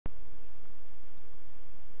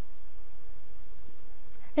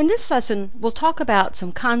In this lesson, we'll talk about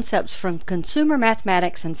some concepts from consumer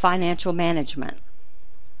mathematics and financial management.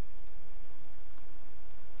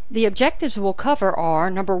 The objectives we'll cover are,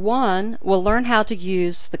 number one, we'll learn how to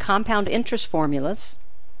use the compound interest formulas,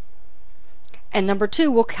 and number two,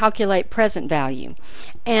 we'll calculate present value.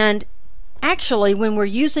 And actually, when we're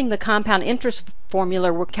using the compound interest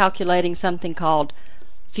formula, we're calculating something called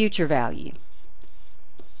future value.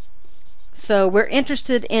 So we're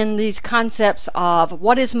interested in these concepts of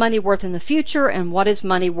what is money worth in the future and what is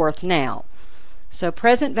money worth now. So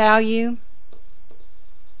present value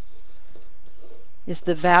is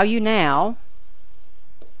the value now,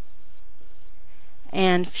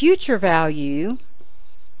 and future value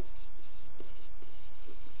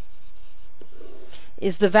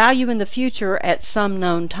is the value in the future at some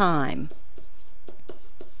known time.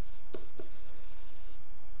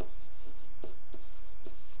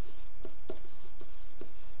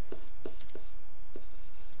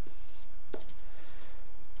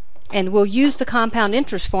 And we'll use the compound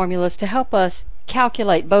interest formulas to help us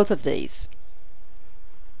calculate both of these.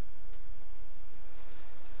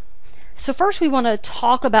 So first we want to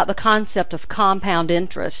talk about the concept of compound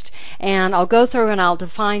interest, and I'll go through and I'll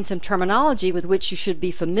define some terminology with which you should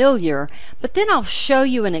be familiar, but then I'll show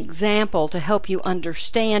you an example to help you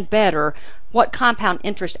understand better what compound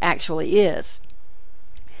interest actually is.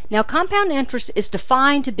 Now, compound interest is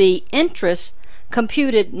defined to be interest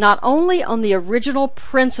computed not only on the original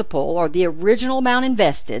principal or the original amount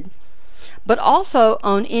invested, but also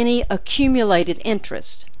on any accumulated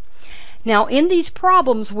interest. Now, in these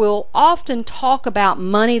problems, we'll often talk about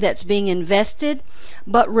money that's being invested,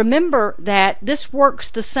 but remember that this works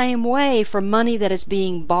the same way for money that is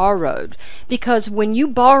being borrowed, because when you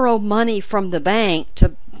borrow money from the bank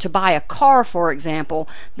to buy a car, for example,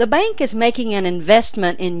 the bank is making an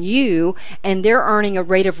investment in you and they're earning a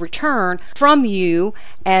rate of return from you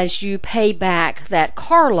as you pay back that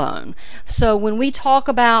car loan. So when we talk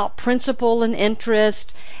about principal and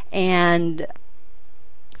interest and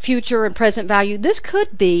future and present value, this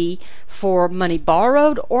could be for money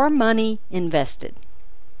borrowed or money invested.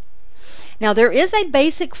 Now, there is a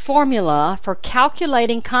basic formula for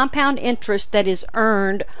calculating compound interest that is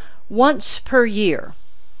earned once per year.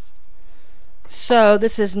 So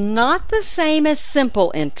this is not the same as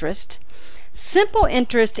simple interest. Simple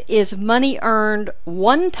interest is money earned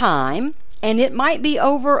one time, and it might be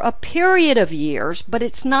over a period of years, but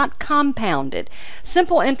it's not compounded.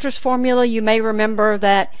 Simple interest formula, you may remember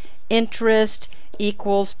that interest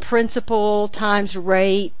equals principal times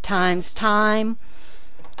rate times time.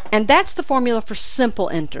 And that's the formula for simple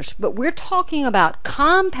interest. But we're talking about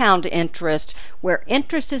compound interest, where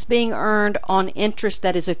interest is being earned on interest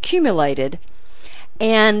that is accumulated.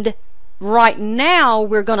 And right now,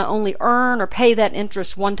 we're going to only earn or pay that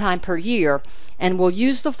interest one time per year. And we'll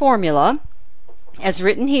use the formula as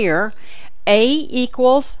written here, A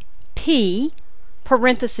equals P,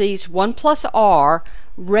 parentheses, 1 plus R,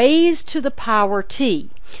 raised to the power T.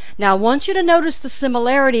 Now, I want you to notice the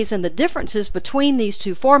similarities and the differences between these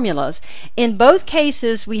two formulas. In both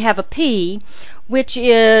cases, we have a P, which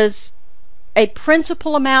is a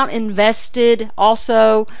principal amount invested.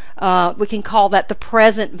 Also, we can call that the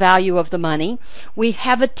present value of the money. We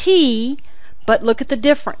have a T, but look at the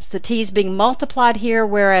difference. The T is being multiplied here,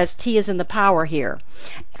 whereas T is in the power here.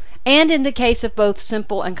 And in the case of both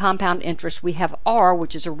simple and compound interest, we have R,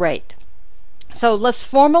 which is a rate. So let's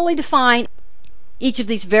formally define each of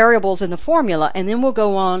these variables in the formula, and then we'll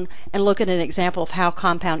go on and look at an example of how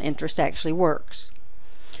compound interest actually works.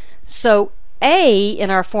 So A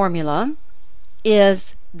in our formula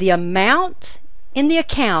is the amount in the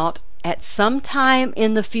account at some time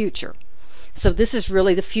in the future. So this is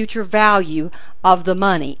really the future value of the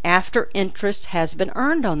money after interest has been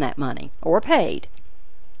earned on that money or paid.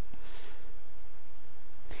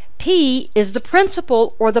 P is the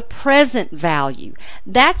principal or the present value.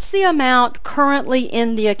 That's the amount currently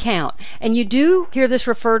in the account. And you do hear this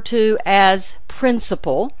referred to as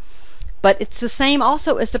principal, but it's the same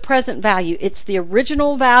also as the present value. It's the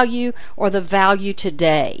original value or the value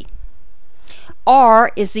today.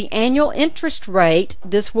 R is the annual interest rate.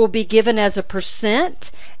 This will be given as a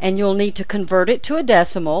percent, and you'll need to convert it to a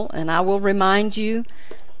decimal, and I will remind you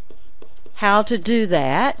how to do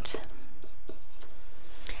that.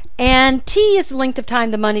 And T is the length of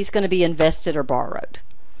time the money is going to be invested or borrowed.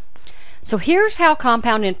 So here's how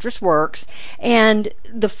compound interest works, and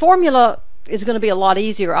the formula is going to be a lot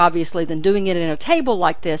easier, obviously, than doing it in a table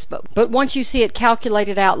like this, but once you see it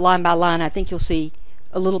calculated out line by line, I think you'll see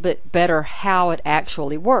a little bit better how it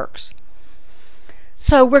actually works.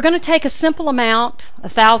 So we're going to take a simple amount,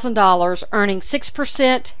 $1,000, earning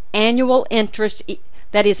 6% annual interest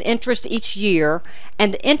that is interest each year,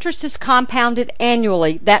 and the interest is compounded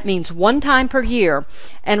annually. That means one time per year.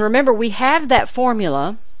 And remember, we have that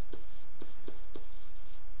formula,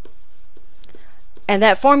 and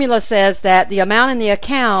that formula says that the amount in the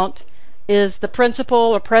account is the principal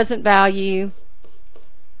or present value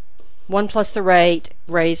 1 plus the rate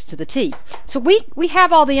raised to the t. So we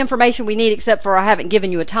have all the information we need, except for I haven't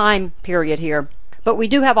given you a time period here. But we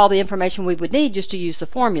do have all the information we would need just to use the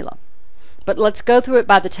formula. But let's go through it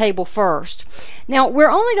by the table first. Now, we're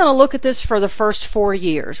only going to look at this for the first 4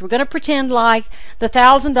 years. We're going to pretend like the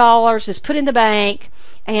 $1,000 is put in the bank,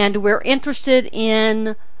 and we're interested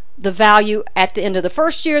in the value at the end of the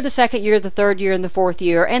first year, the second year, the third year, and the fourth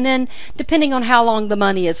year. And then, depending on how long the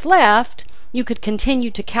money is left, you could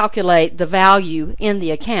continue to calculate the value in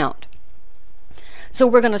the account. So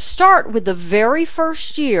we're going to start with the very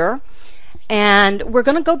first year, and we're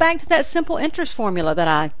going to go back to that simple interest formula that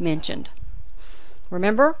I mentioned.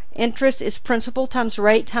 Remember, interest is principal times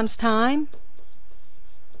rate times time.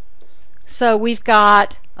 So we've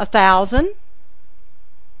got 1,000.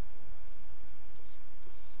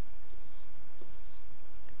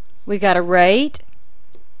 We got a rate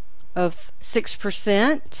of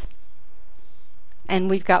 6%, and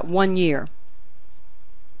we've got 1 year.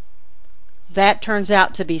 That turns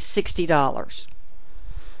out to be $60.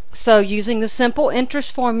 So using the simple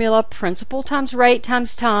interest formula, principal times rate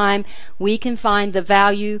times time, we can find the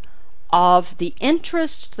value of the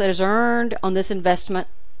interest that is earned on this investment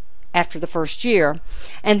after the first year.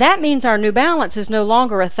 And that means our new balance is no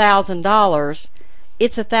longer $1,000,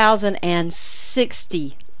 it's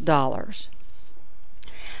 $1,060.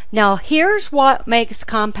 Now here's what makes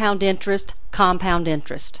compound interest compound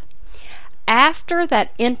interest. After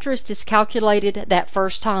that interest is calculated that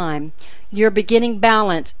first time, your beginning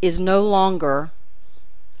balance is no longer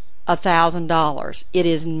 $1,000. It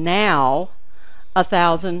is now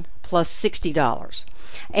 $1,000 plus $60.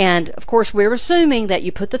 And of course, we're assuming that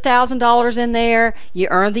you put the $1,000 in there, you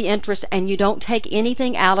earn the interest, and you don't take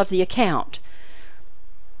anything out of the account.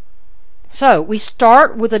 So we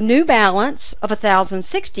start with a new balance of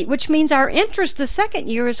 $1,060, which means our interest the second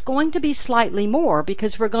year is going to be slightly more,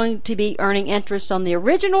 because we're going to be earning interest on the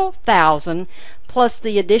original $1,000 plus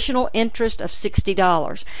the additional interest of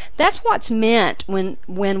 $60. That's what's meant when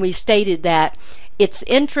we stated that it's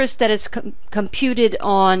interest that is computed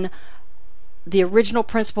on the original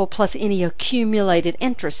principal plus any accumulated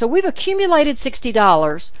interest. So we've accumulated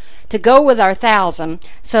 $60 to go with our 1,000.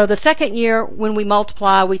 So the second year, when we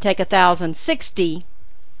multiply, we take 1,060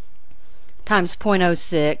 times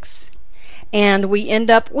 0.06, and we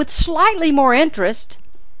end up with slightly more interest,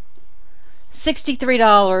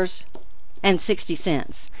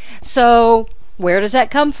 $63.60. So where does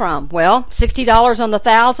that come from? Well, $60 on the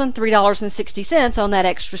 1,000, $3.60 on that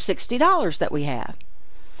extra $60 that we have.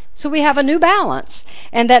 So we have a new balance,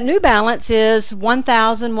 and that new balance is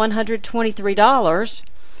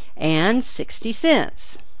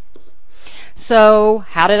 $1,123.60. So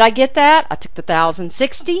how did I get that? I took the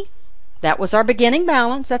 1,060. That was our beginning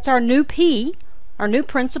balance. That's our new P, our new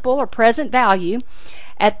principal or present value.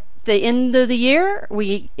 At the end of the year,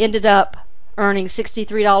 we ended up earning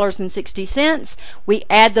 $63.60. We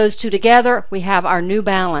add those two together, we have our new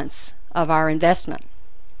balance of our investment.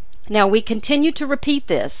 Now we continue to repeat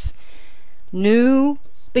this. New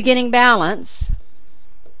beginning balance,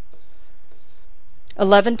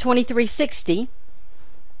 $1,123.60.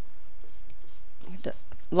 A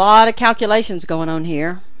lot of calculations going on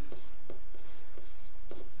here.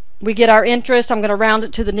 We get our interest, I'm going to round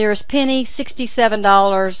it to the nearest penny,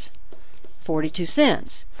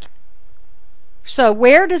 $67.42. So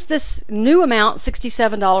where does this new amount,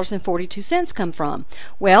 $67.42, come from?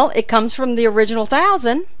 Well, it comes from the original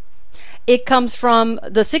 1,000. It comes from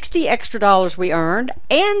the $60 extra we earned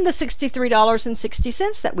and the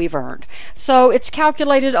 $63.60 that we've earned. So it's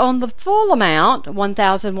calculated on the full amount,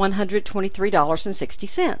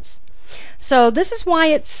 $1,123.60. So this is why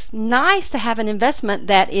it's nice to have an investment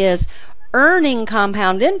that is earning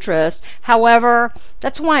compound interest. However,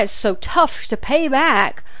 that's why it's so tough to pay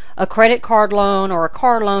back a credit card loan or a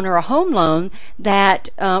car loan or a home loan that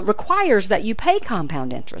requires that you pay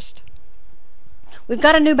compound interest. We've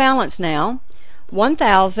got a new balance now,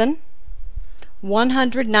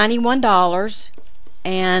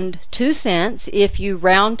 $1,191.02 if you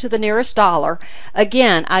round to the nearest dollar.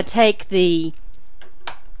 Again, I take the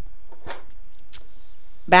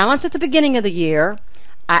balance at the beginning of the year,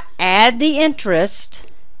 I add the interest,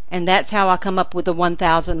 and that's how I come up with the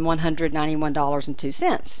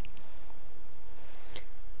 $1,191.02.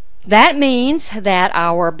 That means that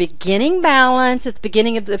our beginning balance at the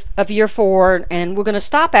beginning of year 4, and we're going to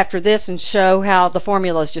stop after this and show how the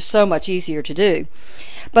formula is just so much easier to do.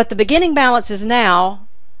 But the beginning balance is now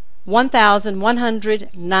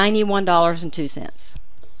 $1,191.02.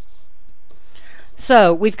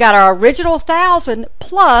 So we've got our original 1,000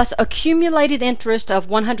 plus accumulated interest of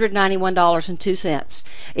 $191.02.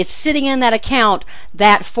 It's sitting in that account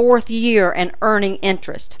that 4th year and earning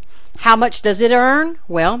interest. How much does it earn?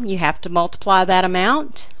 Well, you have to multiply that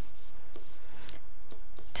amount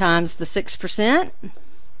times the 6%,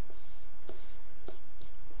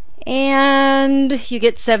 and you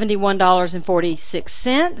get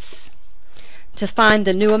 $71.46. To find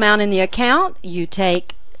the new amount in the account, you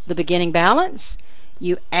take the beginning balance,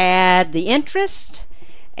 you add the interest,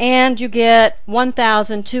 and you get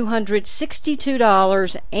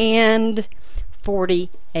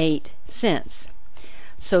 $1,262.48.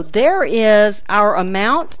 So there is our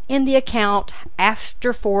amount in the account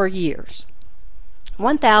after 4 years.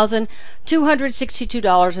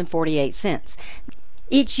 $1,262.48.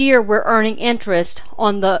 Each year we're earning interest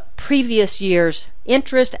on the previous year's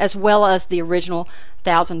interest as well as the original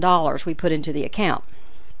 $1,000 we put into the account.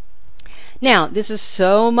 Now, this is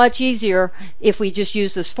so much easier if we just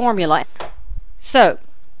use this formula. So,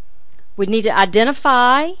 we need to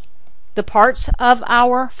identify the parts of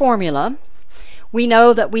our formula. We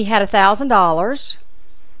know that we had $1,000.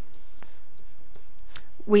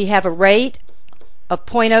 We have a rate of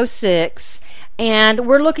 0.06, and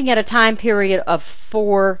we're looking at a time period of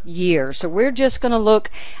 4 years. So we're just going to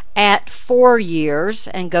look at 4 years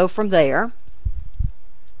and go from there.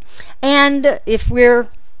 And if we were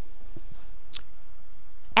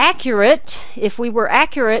accurate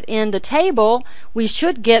in the table, we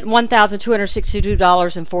should get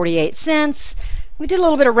 $1,262.48. We did a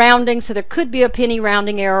little bit of rounding, so there could be a penny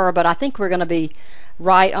rounding error, but I think we're going to be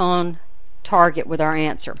right on target with our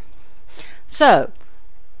answer. So,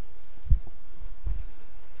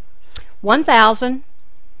 1,000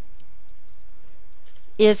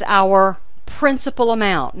 is our principal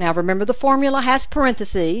amount. Now remember, the formula has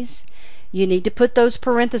parentheses. You need to put those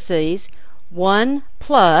parentheses. 1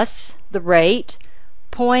 plus the rate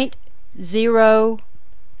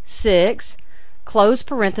 0.06, close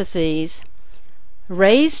parentheses,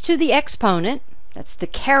 raised to the exponent, that's the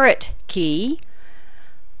caret key,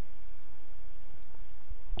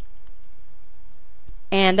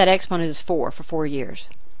 and that exponent is 4 for 4 years.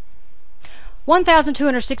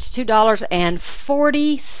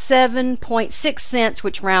 $1,262.47.6,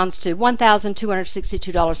 which rounds to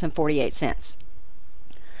 $1,262.48.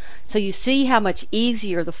 So you see how much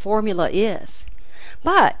easier the formula is.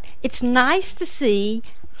 But it's nice to see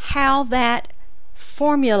how that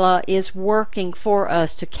formula is working for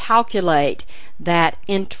us to calculate that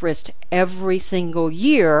interest every single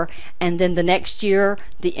year, and then the next year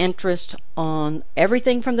the interest on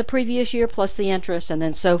everything from the previous year plus the interest, and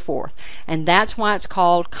then so forth. And that's why it's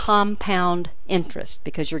called compound interest,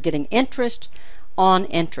 because you're getting interest on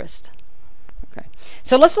interest. Okay.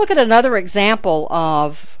 So let's look at another example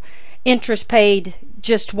of interest paid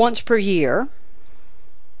just once per year.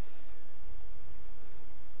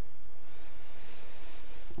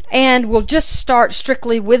 And we'll just start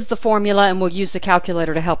strictly with the formula, and we'll use the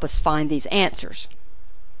calculator to help us find these answers.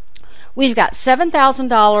 We've got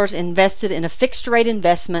 $7,000 invested in a fixed rate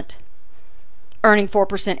investment earning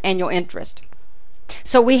 4% annual interest.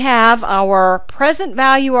 So we have our present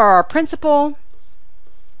value, or our principal,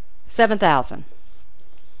 $7,000.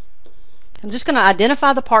 I'm just going to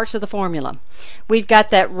identify the parts of the formula. We've got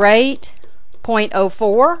that rate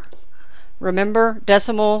 0.04. Remember,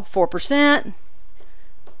 decimal 4%.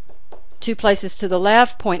 2 places to the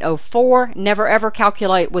left, 0.04. Never ever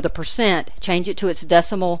calculate with a percent. Change it to its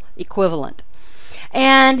decimal equivalent.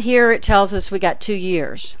 And here it tells us we got 2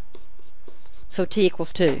 years. So t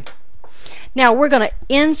equals 2. Now we're going to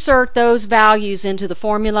insert those values into the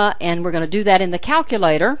formula, and we're going to do that in the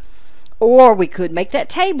calculator. Or we could make that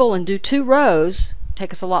table and do 2 rows.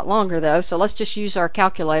 Take us a lot longer though, so let's just use our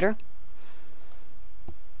calculator.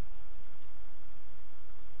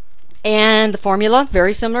 And the formula,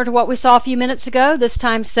 very similar to what we saw a few minutes ago, this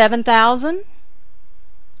time 7,000.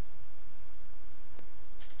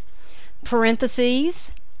 Parentheses,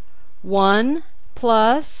 1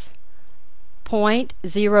 plus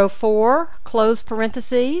 0.04, close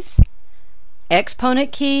parentheses,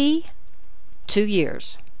 exponent key, 2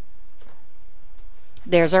 years.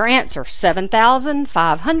 There's our answer,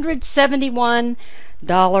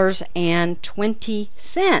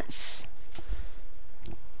 $7,571.20.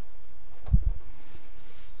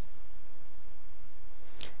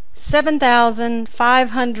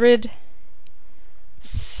 $7,571.20.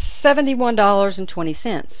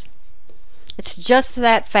 $71.20. It's just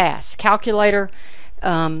that fast. Calculator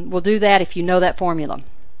will do that if you know that formula.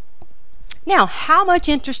 Now, how much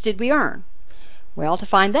interest did we earn? Well, to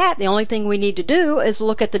find that, the only thing we need to do is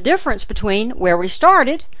look at the difference between where we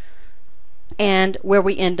started and where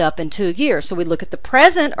we end up in 2 years. So we look at the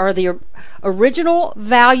present, or the original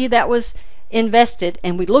value that was invested,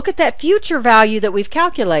 and we look at that future value that we've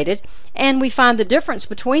calculated, and we find the difference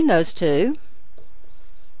between those two.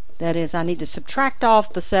 That is, I need to subtract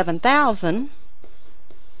off the 7,000,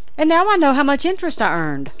 and now I know how much interest I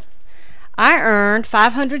earned. I earned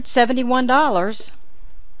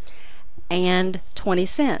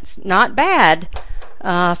 $571.20. Not bad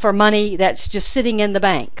for money that's just sitting in the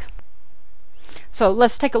bank. So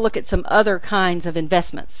let's take a look at some other kinds of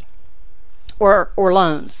investments or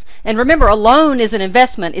loans. And remember, a loan is an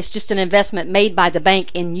investment. It's just an investment made by the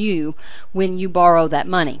bank in you when you borrow that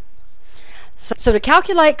money. So to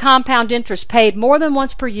calculate compound interest paid more than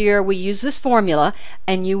once per year, we use this formula,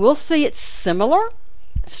 and you will see it's similar,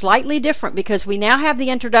 slightly different, because we now have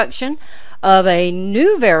the introduction of a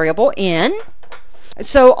new variable, n.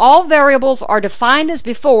 So all variables are defined as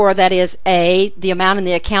before, that is, A, the amount in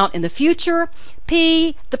the account in the future,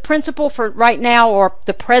 P, the principal for right now or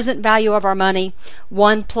the present value of our money,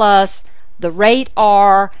 1 plus the rate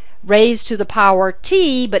R raised to the power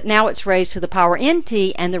T, but now it's raised to the power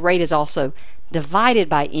NT, and the rate is also divided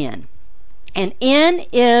by n. And n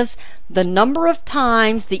is the number of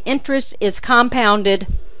times the interest is compounded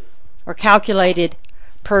or calculated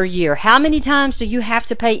per year. How many times do you have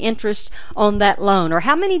to pay interest on that loan? Or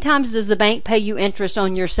how many times does the bank pay you interest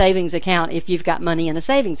on your savings account if you've got money in a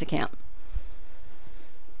savings account?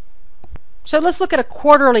 So let's look at a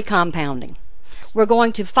quarterly compounding. We're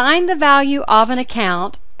going to find the value of an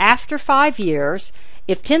account after 5 years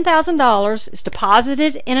if $10,000 is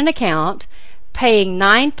deposited in an account paying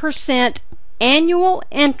 9% annual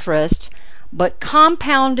interest but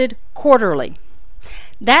compounded quarterly.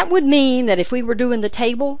 That would mean that if we were doing the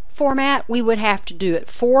table format, we would have to do it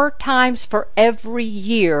 4 times for every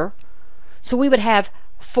year. So we would have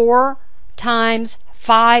 4 times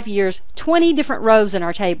 5 years, 20 different rows in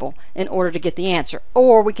our table in order to get the answer.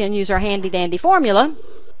 Or we can use our handy dandy formula.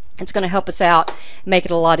 It's going to help us out, make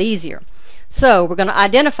it a lot easier. So we're going to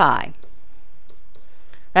identify.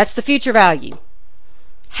 That's the future value.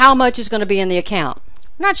 How much is going to be in the account?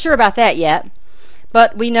 Not sure about that yet,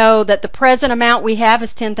 but we know that the present amount we have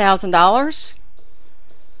is $10,000.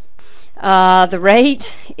 The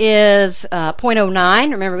rate is 0.09.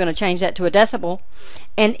 Remember, we're going to change that to a decimal.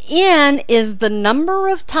 And n is the number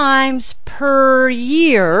of times per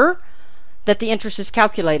year that the interest is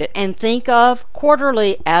calculated. And think of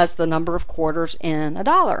quarterly as the number of quarters in a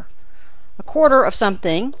dollar. A quarter of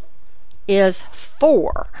something is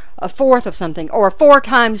 4. A fourth of something, or 4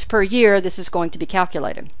 times per year, this is going to be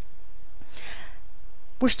calculated.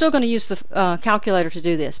 We're still going to use the calculator to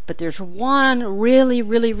do this, but there's one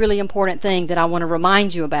really important thing that I want to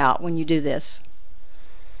remind you about when you do this.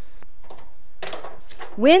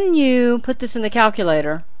 When you put this in the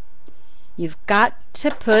calculator, you've got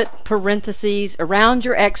to put parentheses around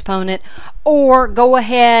your exponent, or go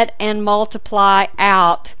ahead and multiply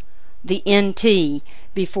out the NT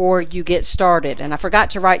before you get started. And I forgot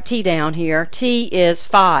to write T down here. T is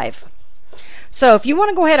 5. So if you want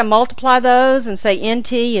to go ahead and multiply those and say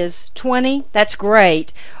NT is 20, that's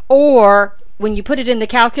great. Or when you put it in the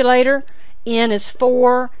calculator, N is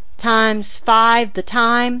 4 times 5 the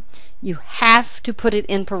time. You have to put it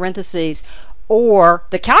in parentheses, or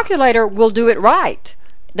the calculator will do it right.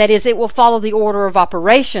 That is, it will follow the order of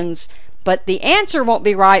operations, but the answer won't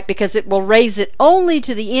be right because it will raise it only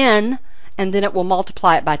to the N, and then it will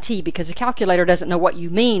multiply it by T, because the calculator doesn't know what you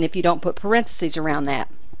mean if you don't put parentheses around that.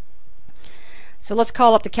 So let's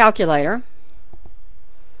call up the calculator.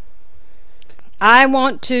 I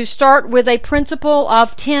want to start with a principal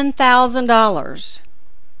of $10,000.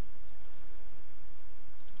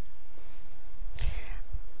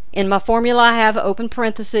 In my formula, I have open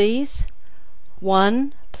parentheses,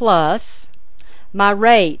 1 plus my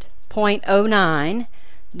rate, 0.09,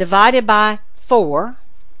 divided by 4.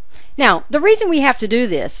 Now, the reason we have to do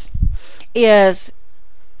this is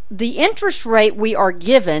the interest rate we are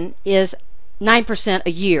given is 9%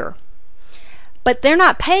 a year. But they're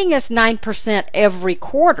not paying us 9% every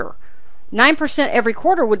quarter. 9% every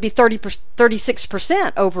quarter would be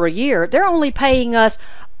 36% over a year. They're only paying us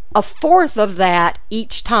a fourth of that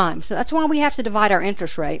each time. So that's why we have to divide our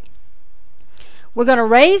interest rate. We're going to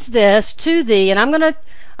raise this to the, and I'm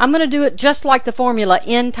going to do it just like the formula,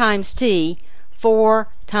 N times T, 4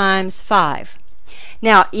 times 5.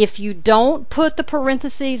 Now, if you don't put the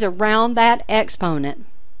parentheses around that exponent,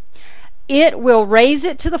 it will raise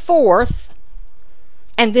it to the fourth,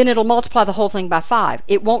 and then it'll multiply the whole thing by 5.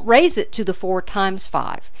 It won't raise it to the 4 times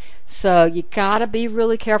 5. So you gotta be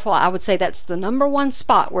really careful. I would say that's the number one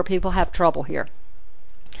spot where people have trouble here.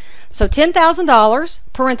 So $10,000,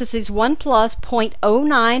 parentheses 1 plus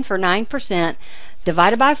 0.09 for 9%,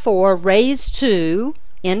 divided by 4, raised to,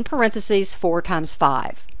 in parentheses, 4 times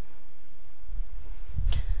 5.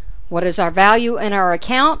 What is our value in our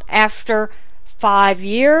account after 5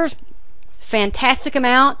 years? Fantastic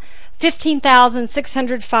amount,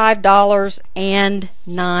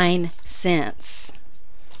 $15,605.09.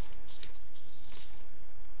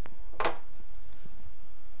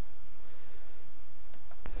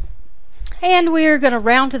 And we're going to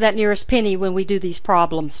round to that nearest penny when we do these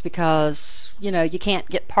problems because, you know, you can't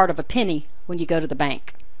get part of a penny when you go to the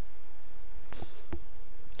bank.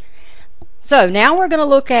 So now we're going to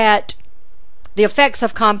look at the effects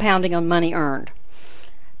of compounding on money earned.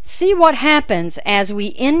 See what happens as we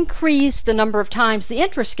increase the number of times the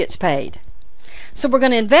interest gets paid. So we're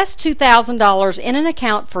going to invest $2,000 in an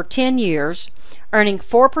account for 10 years, earning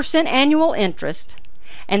 4% annual interest,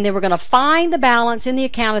 and then we're going to find the balance in the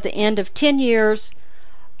account at the end of 10 years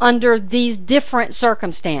under these different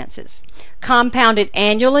circumstances. Compounded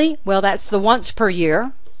annually, well, that's the once per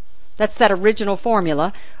year. That's that original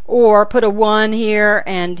formula. Or put a 1 here,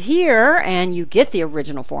 and you get the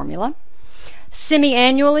original formula.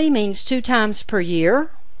 Semi-annually means 2 times per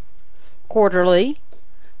year. Quarterly,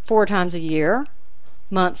 4 times a year.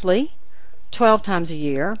 Monthly, 12 times a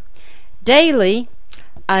year. Daily,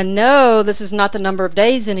 I know this is not the number of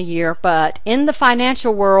days in a year, but in the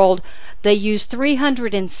financial world, they use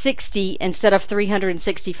 360 instead of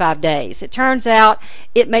 365 days. It turns out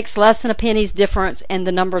it makes less than a penny's difference, and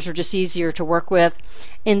the numbers are just easier to work with.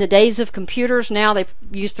 In the days of computers, now they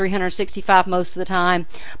use 365 most of the time,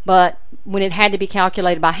 but when it had to be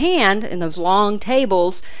calculated by hand in those long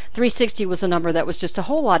tables, 360 was a number that was just a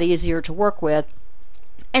whole lot easier to work with.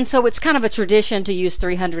 And so it's kind of a tradition to use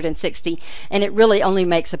 360, and it really only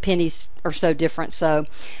makes a penny or so difference. So,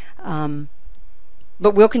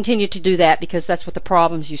 but we'll continue to do that because that's what the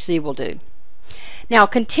problems you see will do. Now,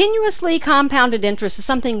 continuously compounded interest is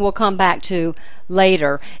something we'll come back to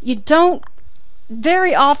later. You don't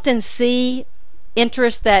very often see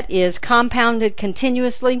interest that is compounded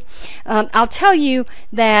continuously. I'll tell you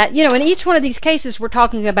that, you know, in each one of these cases we're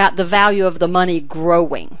talking about the value of the money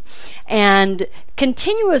growing, and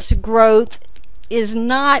continuous growth is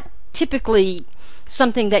not typically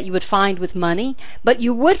something that you would find with money, but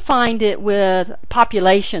you would find it with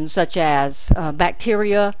populations such as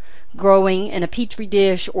bacteria growing in a petri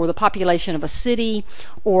dish, or the population of a city,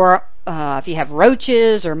 or if you have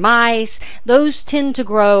roaches or mice. Those tend to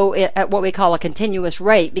grow at what we call a continuous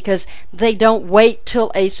rate because they don't wait till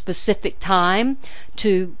a specific time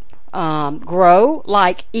to grow.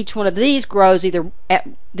 Like each one of these grows either at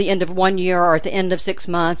the end of 1 year, or at the end of 6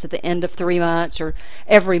 months, at the end of 3 months, or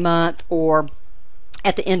every month, or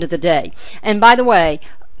at the end of the day. And by the way,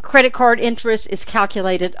 credit card interest is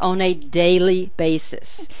calculated on a daily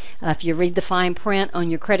basis. If you read the fine print on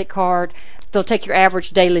your credit card, they'll take your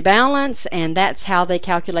average daily balance, and that's how they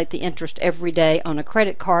calculate the interest every day on a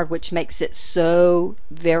credit card, which makes it so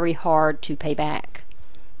very hard to pay back.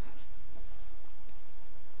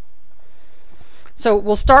 So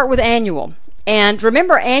we'll start with annual. And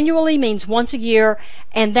remember, annually means once a year,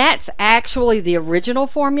 and that's actually the original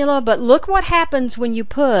formula, but look what happens when you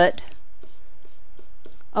put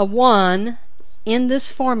a 1 in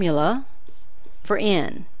this formula for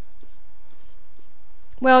n.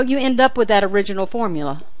 Well, you end up with that original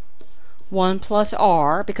formula, 1 plus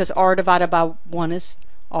r, because r divided by 1 is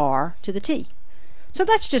r to the t. So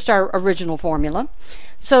that's just our original formula.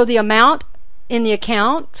 So the amount in the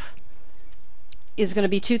account is going to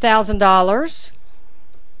be $2,000,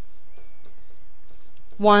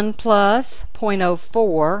 1 plus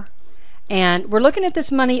 0.04, and we're looking at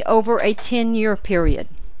this money over a 10-year period.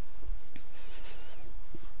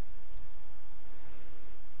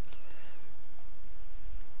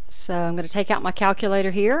 So I'm going to take out my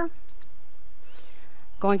calculator here.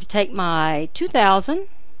 Going to take my 2,000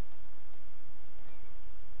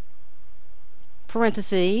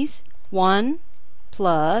 parentheses 1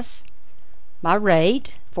 plus my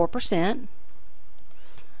rate, 4%,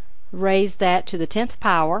 raise that to the 10th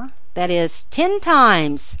power. That is 10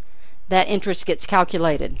 times that interest gets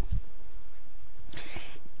calculated.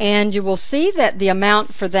 And you will see that the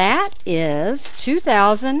amount for that is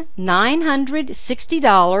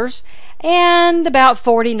 $2,960 and about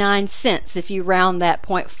 49 cents if you round that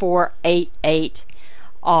 0.488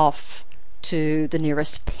 off to the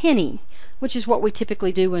nearest penny, which is what we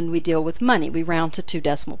typically do when we deal with money. We round to 2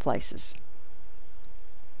 decimal places.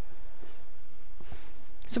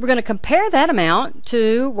 So we're going to compare that amount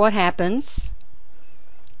to what happens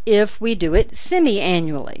if we do it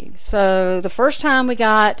semi-annually. So the first time we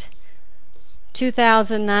got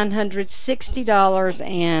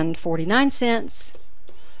 $2,960.49.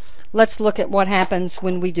 Let's look at what happens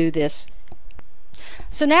when we do this.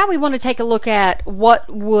 So now we want to take a look at what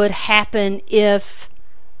would happen if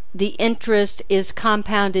the interest is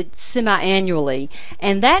compounded semi-annually,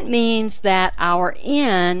 and that means that our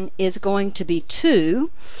N is going to be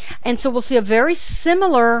 2, and so we'll see a very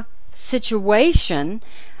similar situation,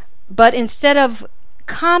 but instead of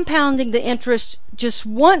compounding the interest just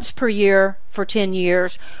once per year for 10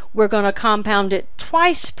 years, we're going to compound it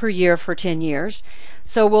twice per year for 10 years.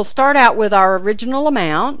 So we'll start out with our original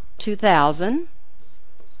amount, 2,000,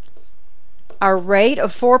 our rate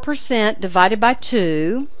of 4% divided by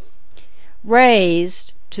 2,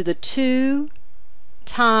 raised to the 2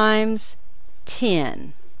 times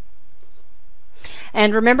 10.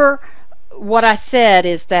 And remember, what I said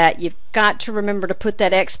is that you've got to remember to put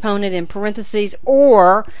that exponent in parentheses,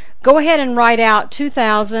 or go ahead and write out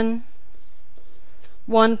 2,000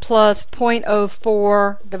 1 plus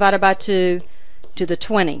 0.04 divided by 2 to the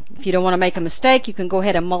 20. If you don't want to make a mistake, you can go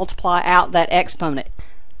ahead and multiply out that exponent.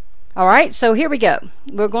 Alright, so here we go.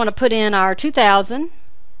 We're going to put in our 2,000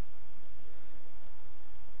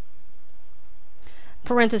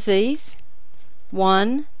 parentheses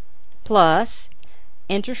 1 plus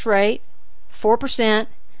interest rate 4%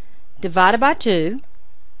 divided by 2,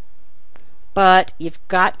 but you've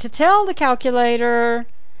got to tell the calculator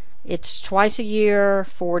it's twice a year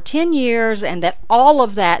for 10 years and that all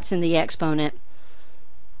of that's in the exponent,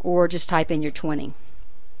 or just type in your 20.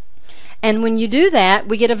 And when you do that,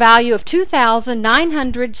 we get a value of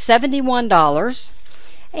 $2,971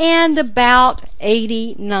 and about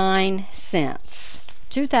 89 cents.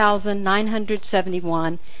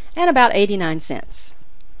 $2,971 and about 89 cents.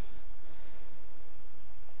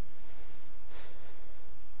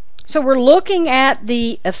 So we're looking at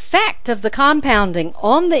the effect of the compounding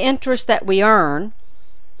on the interest that we earn.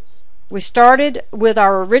 We started with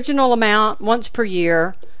our original amount once per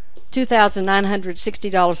year,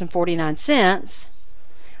 $2,960.49.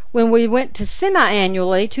 When we went to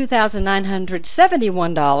semi-annually,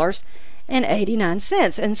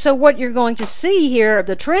 $2,971.89. And so what you're going to see here,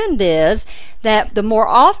 the trend is that the more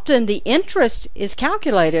often the interest is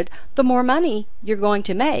calculated, the more money you're going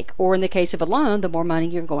to make, or in the case of a loan, the more money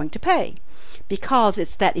you're going to pay, because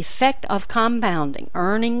it's that effect of compounding,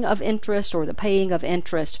 earning of interest or the paying of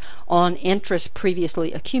interest on interest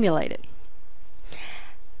previously accumulated.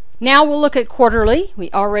 Now we'll look at quarterly. We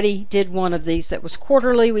already did one of these that was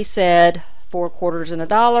quarterly. We said 4 quarters in a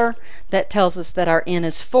dollar. That tells us that our N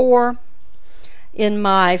is 4. In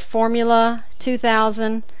my formula,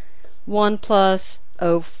 2,000, 1 plus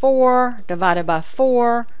 0.04 divided by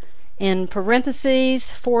 4, in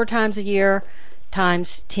parentheses, 4 times a year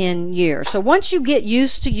times 10 years. So once you get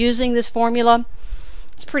used to using this formula,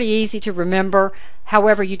 it's pretty easy to remember.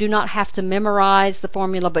 However, you do not have to memorize the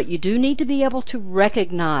formula, but you do need to be able to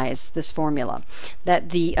recognize this formula, that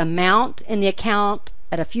the amount in the account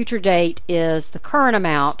at a future date is the current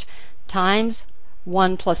amount times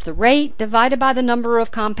 1 plus the rate divided by the number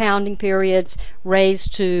of compounding periods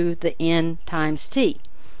raised to the N times T.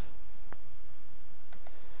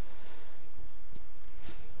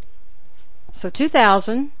 So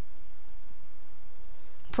 2,000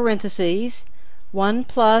 parentheses 1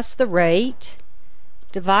 plus the rate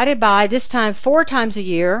divided by, this time 4 times a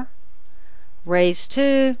year, raised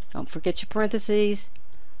to, don't forget your parentheses,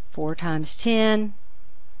 4 times 10,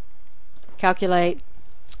 calculate,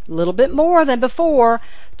 a little bit more than before,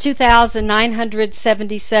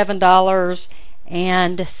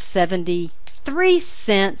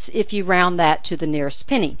 $2,977.73 if you round that to the nearest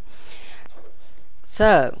penny.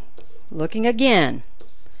 So, looking again,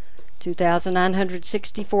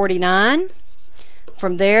 2,960.49.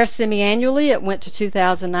 From there, semi-annually, it went to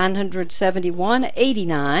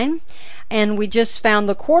 2,971.89, and we just found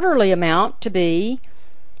the quarterly amount to be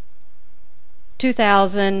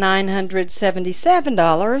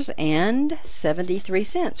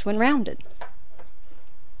 $2,977.73 when rounded.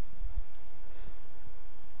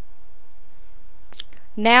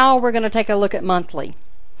 Now we're going to take a look at monthly.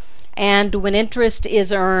 And when interest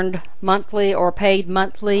is earned monthly or paid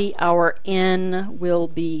monthly, our N will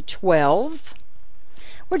be 12.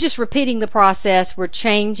 We're just repeating the process. We're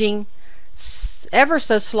changing ever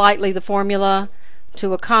so slightly the formula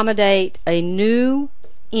to accommodate a new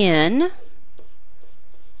N.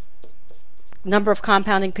 Number of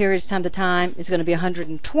compounding periods time to time is going to be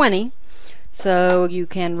 120. So you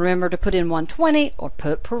can remember to put in 120 or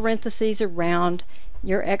put parentheses around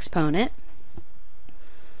your exponent.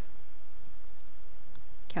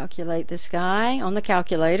 Calculate this guy on the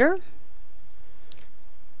calculator.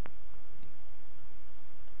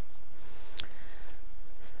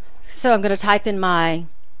 So I'm going to type in my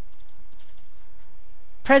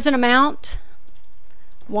present amount,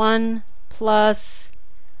 1 plus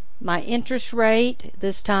my interest rate,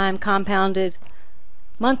 this time compounded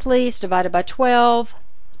monthly, is divided by 12,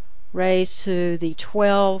 raised to the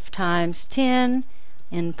 12 times 10,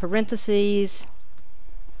 in parentheses,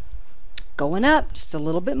 going up just a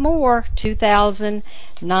little bit more,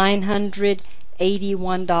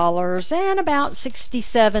 $2,981 and about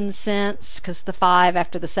 67 cents, because the 5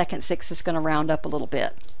 after the second 6 is going to round up a little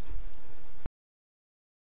bit.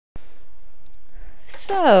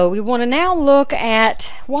 So we want to now look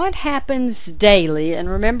at what happens daily. And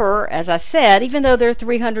remember, as I said, even though there are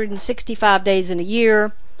 365 days in a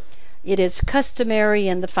year, it is customary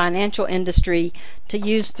in the financial industry to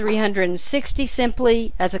use 360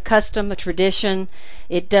 simply as a custom, a tradition.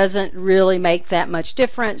 It doesn't really make that much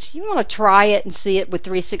difference. You want to try it and see it with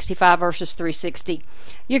 365 versus 360.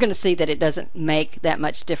 You're going to see that it doesn't make that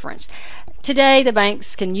much difference. Today, the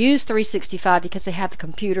banks can use 365 because they have the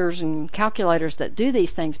computers and calculators that do these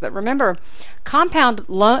things. But remember, compound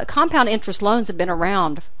interest loans have been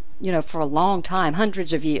around, for a long time,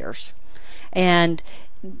 hundreds of years, and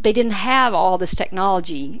they didn't have all this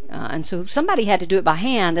technology, and so somebody had to do it by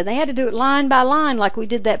hand, and they had to do it line by line like we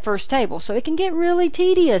did that first table. So it can get really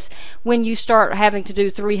tedious when you start having to do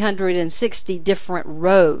 360 different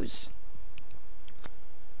rows.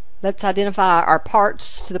 Let's identify our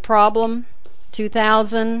parts to the problem.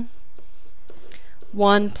 2,000,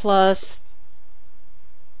 1 plus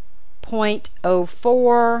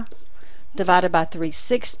 0.04 divided by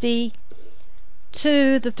 360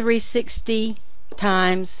 to the 360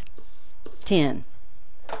 times 10.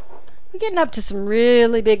 We're getting up to some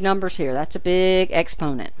really big numbers here. That's a big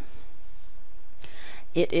exponent.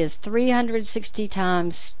 It is 360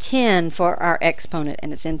 times 10 for our exponent,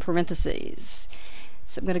 and it's in parentheses.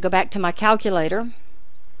 So I'm going to go back to my calculator,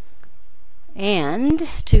 and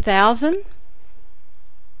 2,000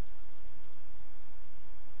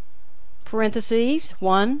 parentheses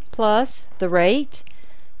 1 plus the rate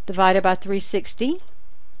divided by 360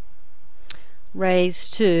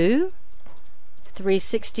 raised to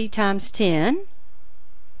 360 times 10,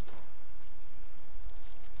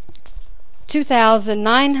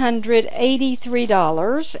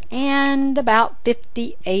 $2,983 and about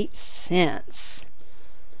 58 cents.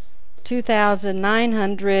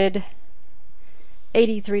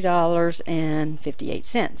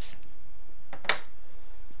 $2,983.58.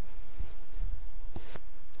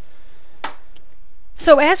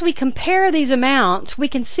 So as we compare these amounts, we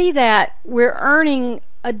can see that we're earning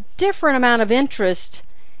a different amount of interest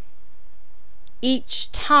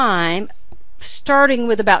each time, starting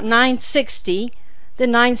with about 960,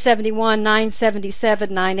 then 971,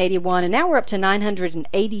 977, 981, and now we're up to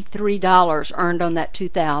 $983 earned on that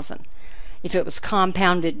 2,000 if it was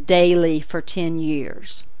compounded daily for 10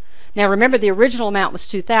 years. Now remember, the original amount was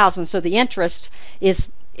 2,000, so the interest is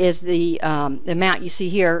the amount you see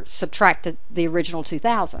here, subtract the original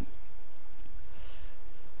 2,000.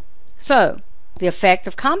 So the effect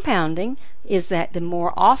of compounding is that the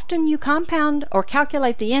more often you compound or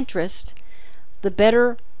calculate the interest, the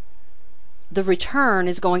better the return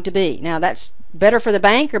is going to be. Now that's better for the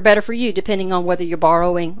bank or better for you, depending on whether you're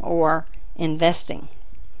borrowing or investing.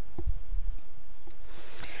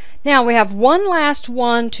 Now we have one last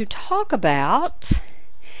one to talk about,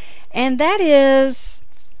 and that is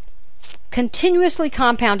continuously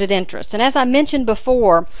compounded interest. And as I mentioned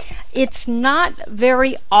before, it's not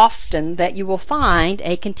very often that you will find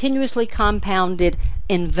a continuously compounded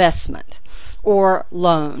investment or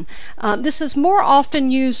loan. This is more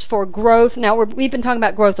often used for growth. Now we've been talking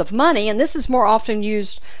about growth of money, and this is more often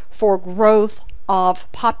used for growth of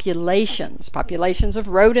populations of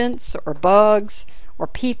rodents or bugs or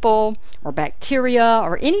people or bacteria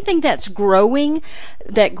or anything that's growing,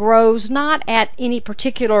 that grows not at any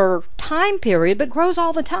particular time period but grows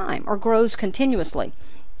all the time or grows continuously.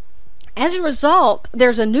 As a result,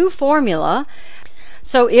 there's a new formula.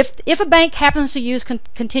 So if a bank happens to use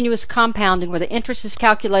continuous compounding, where the interest is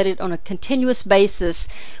calculated on a continuous basis,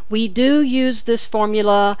 we do use this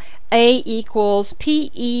formula, A equals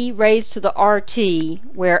PE raised to the RT,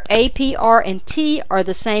 where A, P, R, and T are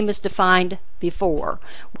the same as defined before.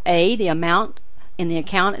 A, the amount in the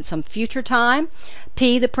account at some future time.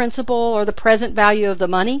 P, the principal or the present value of the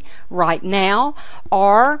money right now.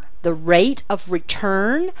 R, the rate of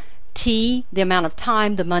return. T, the amount of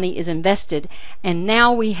time the money is invested. And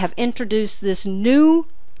now we have introduced this new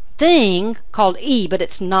thing called E, but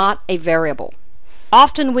it's not a variable.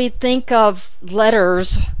 Often we think of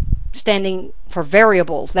letters standing for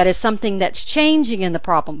variables. That is something that's changing in the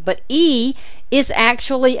problem. But E is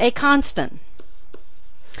actually a constant.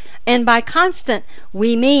 And by constant,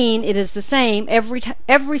 we mean it is the same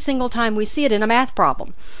every single time we see it in a math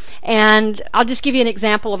problem. And I'll just give you an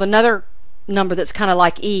example of another number that's kind of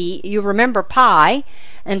like E. You remember pi,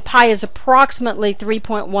 and pi is approximately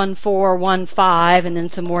 3.1415, and then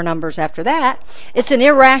some more numbers after that. It's an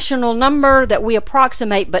irrational number that we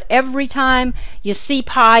approximate, but every time you see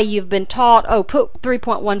pi, you've been taught, oh, put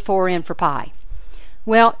 3.14 in for pi.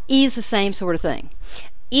 Well, E is the same sort of thing.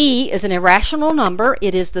 E is an irrational number.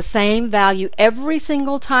 It is the same value every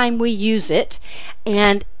single time we use it,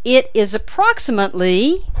 and it is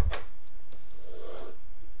approximately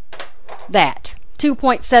that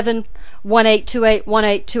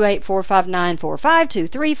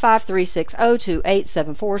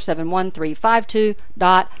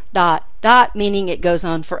 2.718281845945235360287471352 ... meaning it goes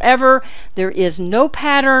on forever. There is no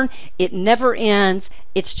pattern. It never ends.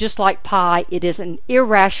 It's just like pi. It is an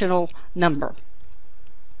irrational number.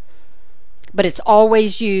 But it's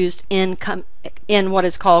always used in what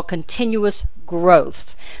is called continuous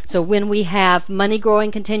growth. So when we have money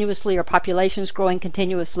growing continuously or populations growing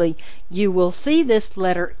continuously, you will see this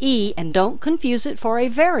letter E, and don't confuse it for a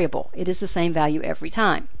variable. It is the same value every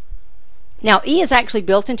time. Now, E is actually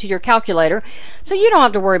built into your calculator, so you don't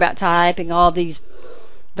have to worry about typing all these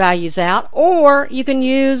values out, or you can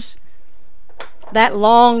use that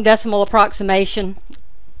long decimal approximation.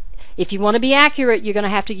 If you want to be accurate, you're going to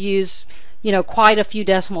have to use quite a few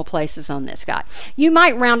decimal places on this guy. You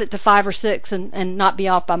might round it to 5 or 6 and not be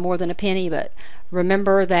off by more than a penny, but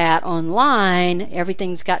remember that online,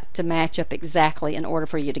 everything's got to match up exactly in order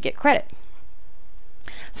for you to get credit.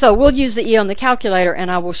 So we'll use the E on the calculator, and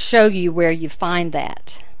I will show you where you find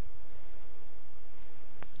that.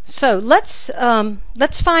 So let's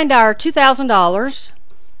find our $2,000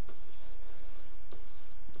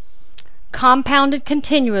 compounded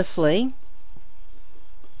continuously.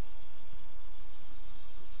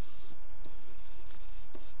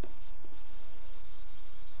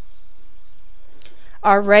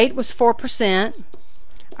 Our rate was 4%.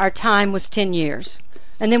 Our time was 10 years.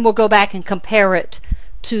 And then we'll go back and compare it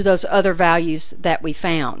to those other values that we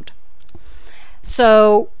found.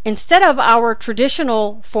 So instead of our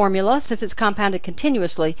traditional formula, since it's compounded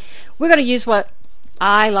continuously, we're going to use what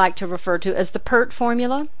I like to refer to as the PERT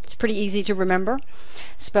formula. It's pretty easy to remember.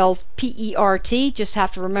 Spells P-E-R-T. Just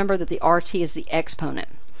have to remember that the RT is the exponent.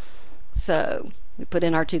 So we put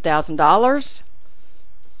in our $2,000.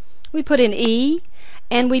 We put in E.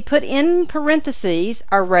 And we put in parentheses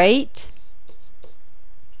our rate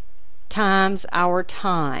times our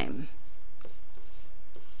time.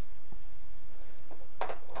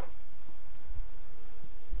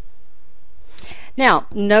 Now,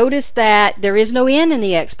 notice that there is no n in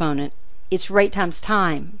the exponent. It's rate times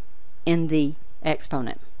time in the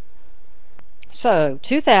exponent. So,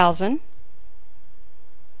 2,000.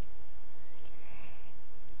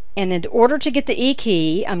 And in order to get the E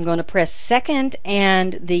key, I'm going to press second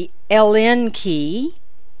and the LN key,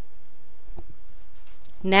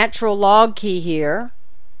 natural log key here,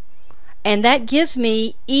 and that gives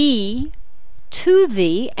me E to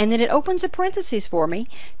the, and then it opens a parentheses for me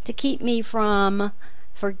to keep me from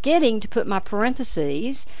forgetting to put my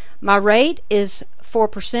parentheses. My rate is 4%,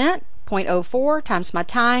 0.04 times my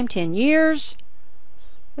time, 10 years.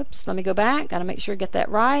 Oops, let me go back. Got to make sure I get that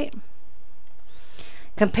right.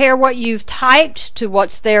 Compare what you've typed to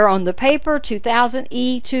what's there on the paper. 2,000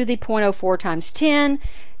 E to the 0.04 times 10.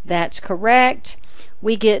 That's correct.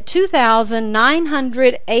 We get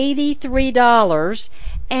 $2,983.65.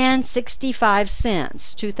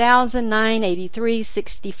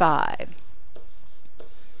 $2,983.65.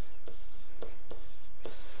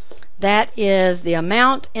 That is the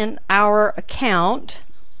amount in our account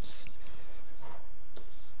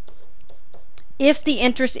if the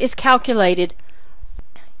interest is calculated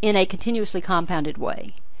in a continuously compounded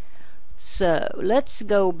way. So let's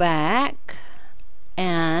go back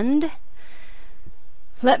and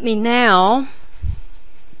let me now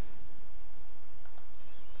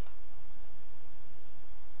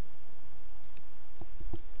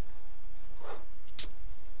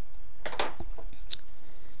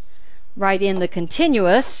write in the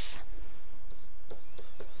continuous.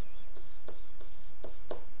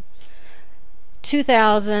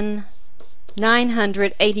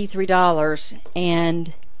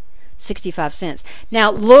 $2,983.65.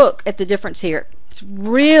 Now look at the difference here. It's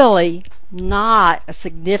really not a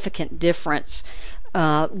significant difference.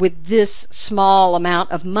 with this small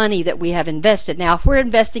amount of money that we have invested. Now, if we're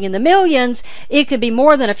investing in the millions, it could be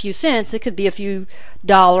more than a few cents. It could be a few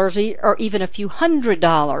dollars or even a few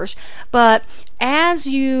 $100s. But as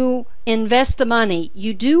you invest the money,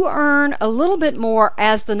 you do earn a little bit more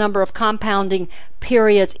as the number of compounding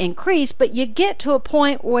periods increase, but you get to a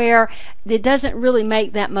point where it doesn't really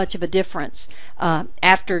make that much of a difference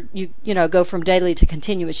after you go from daily to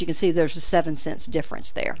continuous. You can see there's a 7 cents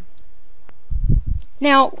difference there.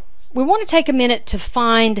 Now, we want to take a minute to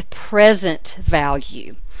find present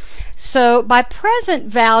value. So by present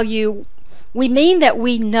value, we mean that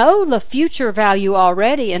we know the future value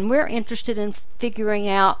already, and we're interested in figuring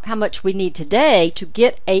out how much we need today to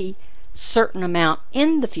get a certain amount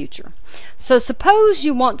in the future. So suppose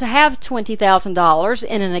you want to have $20,000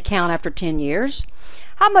 in an account after 10 years.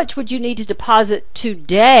 How much would you need to deposit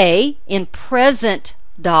today in present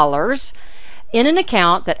dollars in an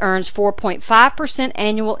account that earns 4.5%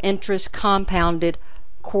 annual interest compounded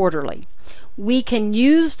quarterly? We can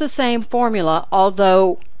use the same formula,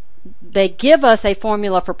 although they give us a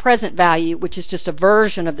formula for present value, which is just a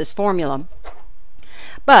version of this formula.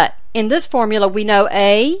 But in this formula, we know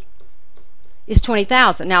A is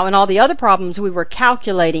 20,000. Now, in all the other problems, we were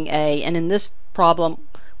calculating A, and in this problem,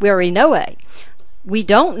 we already know A. We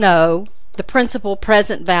don't know the principal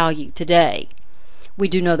present value today. We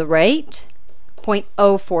do know the rate,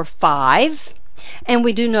 0.045, and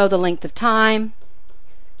we do know the length of time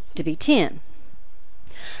to be 10.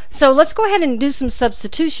 So let's go ahead and do some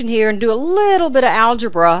substitution here and do a little bit of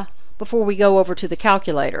algebra before we go over to the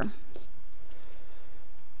calculator.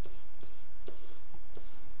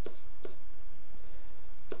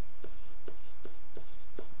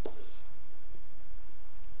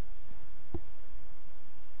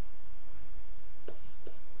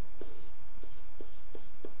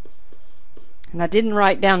 And I didn't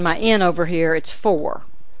write down my n over here. It's 4.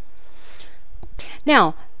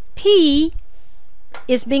 Now, P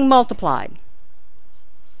is being multiplied.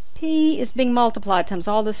 P is being multiplied times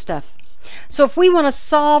all this stuff. So if we want to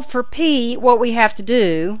solve for P, what we have to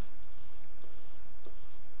do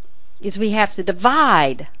is we have to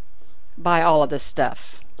divide by all of this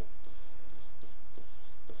stuff.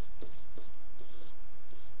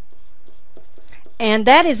 And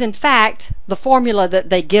that is, in fact, the formula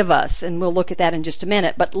that they give us, and we'll look at that in just a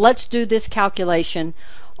minute. But let's do this calculation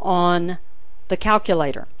on the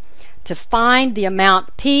calculator. To find the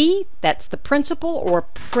amount P, that's the principal or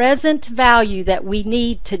present value that we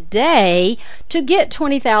need today to get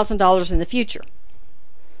 $20,000 in the future.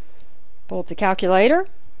 Pull up the calculator.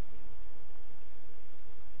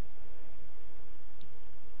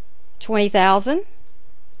 20,000.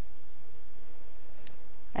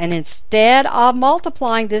 And instead of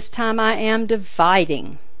multiplying, this time I am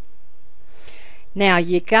dividing. Now,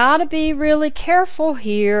 you got to be really careful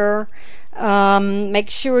here. Make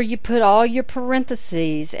sure you put all your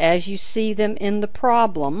parentheses as you see them in the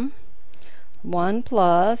problem. 1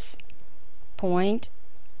 plus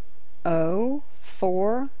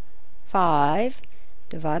 0.045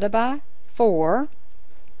 divided by 4,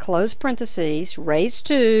 close parentheses, raised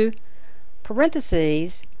to,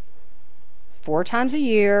 parentheses, 4 times a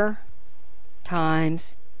year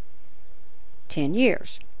times 10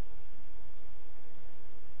 years.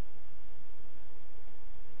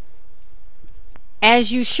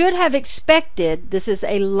 As you should have expected, this is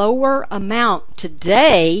a lower amount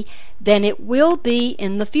today than it will be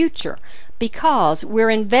in the future because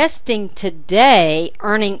we're investing today,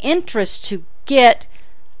 earning interest to get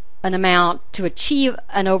an amount, to achieve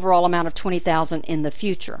an overall amount of $20,000 in the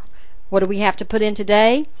future. What do we have to put in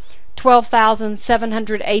today?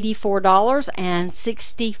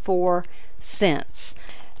 $12,784.64.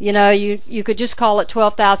 You know, you could just call it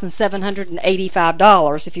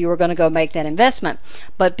 $12,785 if you were going to go make that investment.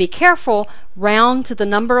 But be careful, round to the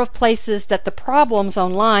number of places that the problems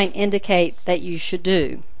online indicate that you should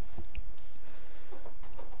do.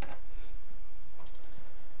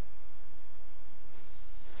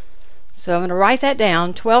 So I'm going to write that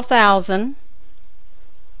down, 12,000.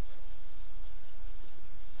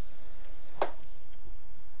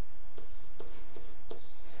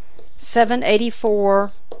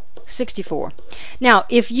 $784.64. Now,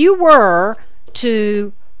 if you were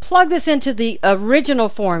to plug this into the original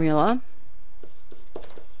formula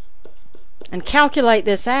and calculate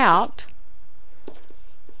this out,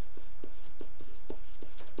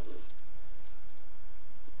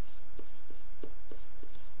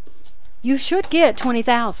 you should get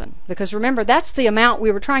 20,000 because remember, that's the amount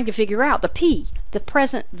we were trying to figure out, the P, the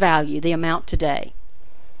present value, the amount today.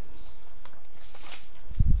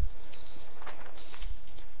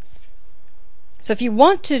 So if you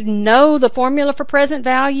want to know the formula for present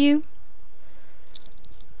value,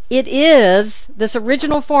 it is this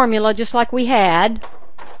original formula just like we had.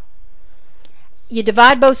 You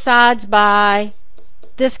divide both sides by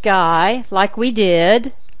this guy like we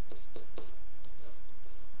did.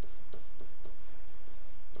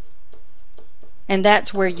 And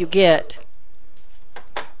that's where you get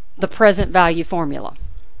the present value formula.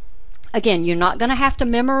 Again, you're not going to have to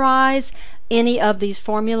memorize any of these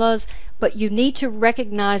formulas, but you need to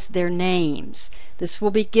recognize their names. This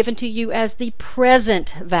will be given to you as the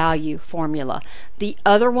present value formula. The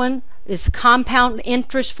other one is compound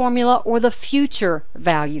interest formula or the future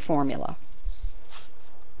value formula.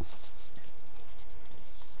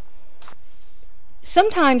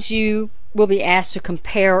 Sometimes you will be asked to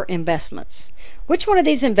compare investments. Which one of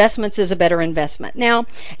these investments is a better investment? Now,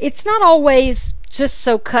 it's not always just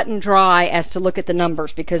so cut and dry as to look at the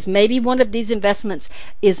numbers, because maybe one of these investments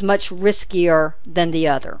is much riskier than the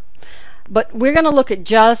other. But we're going to look at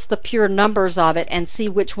just the pure numbers of it and see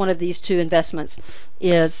which one of these two investments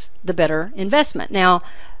is the better investment. Now,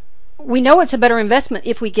 we know it's a better investment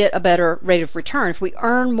if we get a better rate of return. If we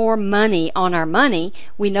earn more money on our money,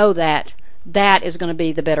 we know that that is going to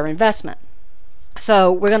be the better investment.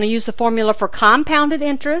 So we're going to use the formula for compounded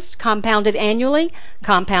interest, compounded annually,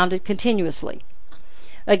 compounded continuously.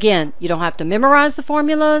 Again, you don't have to memorize the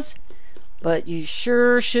formulas, but you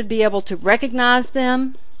sure should be able to recognize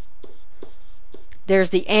them.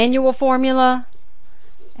 There's the annual formula,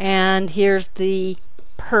 and here's the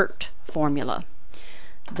PERT formula.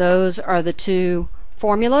 Those are the two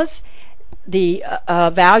formulas. The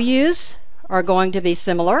values are going to be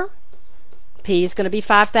similar. P is going to be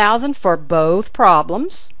 5,000 for both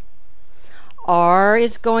problems. R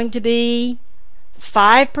is going to be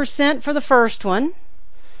 5% for the first one,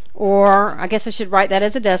 or I guess I should write that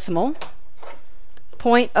as a decimal.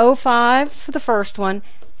 0.05 for the first one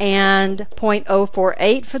and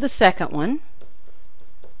 0.048 for the second one.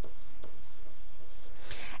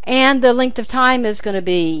 And the length of time is going to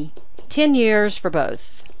be 10 years for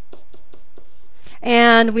both.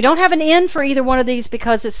 And we don't have an N for either one of these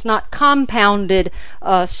because it's not compounded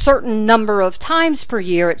a certain number of times per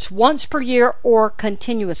year. It's once per year or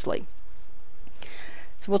continuously.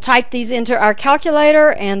 So we'll type these into our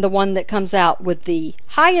calculator, and the one that comes out with the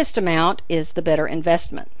highest amount is the better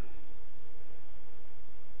investment.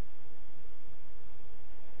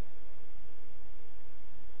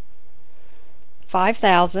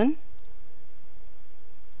 $5,000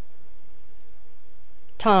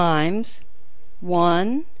 times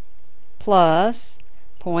 1 plus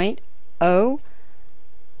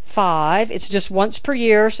 0.05. It's just once per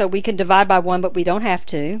year, so we can divide by 1, but we don't have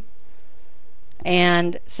to.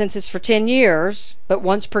 And since it's for 10 years, but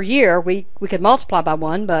once per year, we could multiply by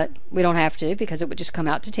 1, but we don't have to because it would just come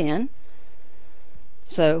out to 10.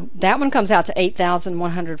 So that one comes out to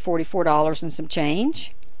 $8,144 and some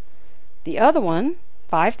change. The other one,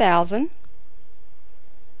 5,000.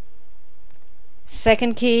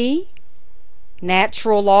 Second key,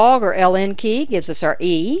 natural log or ln key gives us our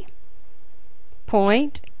E.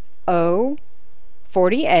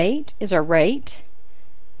 0.048 is our rate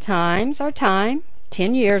times our time,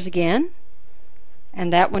 10 years again,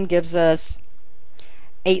 and that one gives us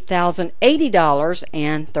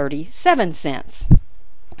 $8,080.37.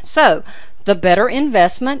 So the better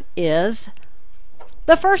investment is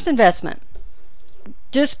the first investment.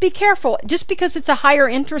 Just be careful. Just because it's a higher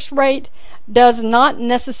interest rate does not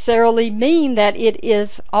necessarily mean that it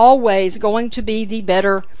is always going to be the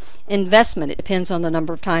better investment. It depends on the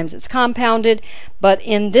number of times it's compounded. But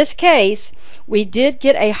in this case, we did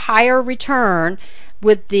get a higher return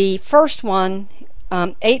with the first one,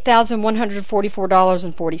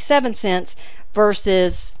 $8,144.47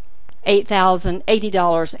 versus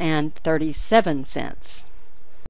 $8,080.37.